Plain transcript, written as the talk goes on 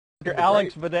Dr.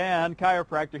 Alex Vidan,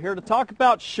 chiropractor, here to talk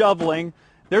about shoveling.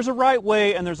 There's a right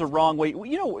way and there's a wrong way.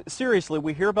 You know, seriously,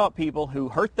 we hear about people who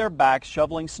hurt their backs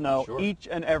shoveling snow each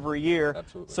and every year.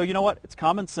 Absolutely. So you know what? It's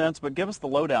common sense, but give us the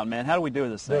lowdown, man. How do we do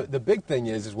this thing? The big thing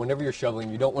is whenever you're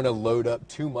shoveling, you don't want to load up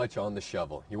too much on the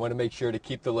shovel. You want to make sure to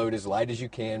keep the load as light as you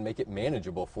can, make it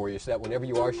manageable for you so that whenever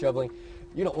you are shoveling,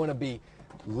 you don't want to be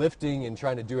lifting and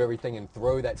trying to do everything and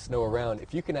throw that snow around.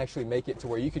 If you can actually make it to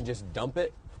where you can just dump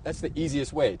it, that's the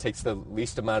easiest way. It takes the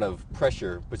least amount of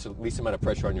pressure, puts the least amount of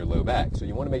pressure on your low back. So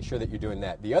you want to make sure that you're doing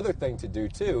that. The other thing to do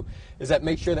too is that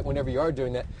make sure that whenever you are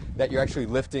doing that, that you're actually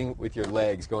lifting with your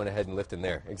legs, going ahead and lifting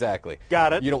there. Exactly.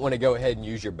 Got it. You don't want to go ahead and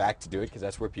use your back to do it because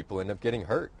that's where people end up getting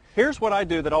hurt. Here's what I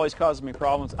do that always causes me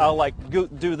problems. I'll like do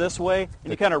this way,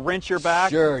 and you kind of wrench your back.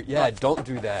 Sure, yeah, don't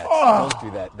do that. Oh. Don't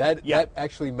do that. That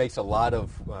actually makes a lot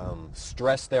of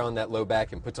stress there on that low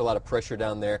back and puts a lot of pressure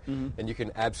down there, and you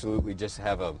can absolutely just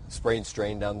have a sprain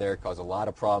strain down there, cause a lot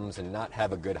of problems, and not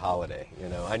have a good holiday. You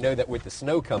know, I know that with the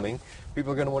snow coming,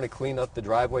 people are going to want to clean up the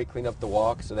driveway, clean up the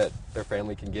walk, so that their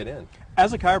family can get in.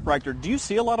 As a chiropractor, do you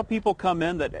see a lot of people come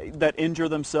in that injure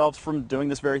themselves from doing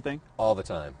this very thing? All the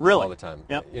time. Really? All the time.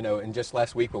 Yep. You know, and just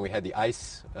last week when we had the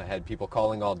ice, I had people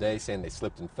calling all day saying they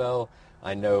slipped and fell.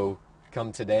 I know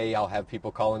come today I'll have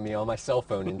people calling me on my cell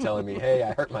phone and telling me, hey,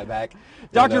 I hurt my back.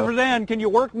 Dr. Vidan, can you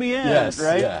work me in? Yes,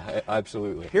 right? yeah,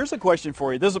 absolutely. Here's a question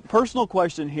for you. There's a personal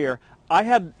question here. I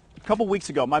had a couple weeks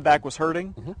ago, my back was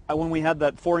hurting. When we had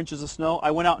that 4 inches of snow,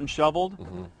 I went out and shoveled.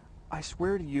 I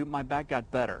swear to you, my back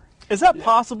got better. Is that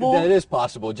possible? That is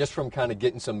possible, just from kind of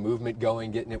getting some movement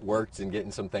going, getting it worked, and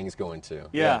getting some things going too.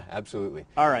 Yeah. Absolutely.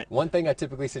 All right. One thing I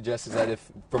typically suggest is that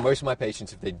for most of my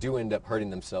patients, if they do end up hurting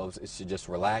themselves, is to just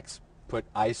relax, put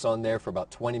ice on there for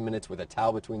about 20 minutes with a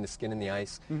towel between the skin and the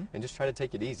ice, and just try to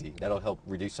take it easy. That'll help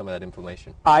reduce some of that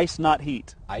inflammation. Ice, not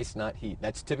heat. Ice, not heat.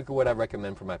 That's typically what I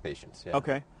recommend for my patients. Yeah.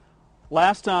 Okay.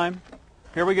 Last time.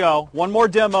 Here we go. One more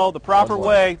demo, the proper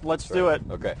way. Let's do it.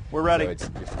 Okay. We're ready. So it's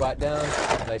you squat down,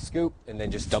 nice scoop, and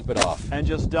then just dump it off. And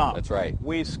just dump. That's right.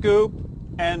 We scoop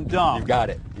and dump. You got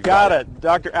it. You got it.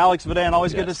 Dr. Alex Vidan,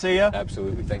 always good to see you.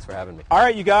 Absolutely. Thanks for having me. All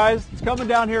right, you guys. It's coming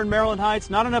down here in Maryland Heights.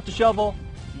 Not enough to shovel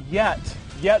yet.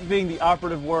 Yet being the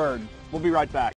operative word. We'll be right back.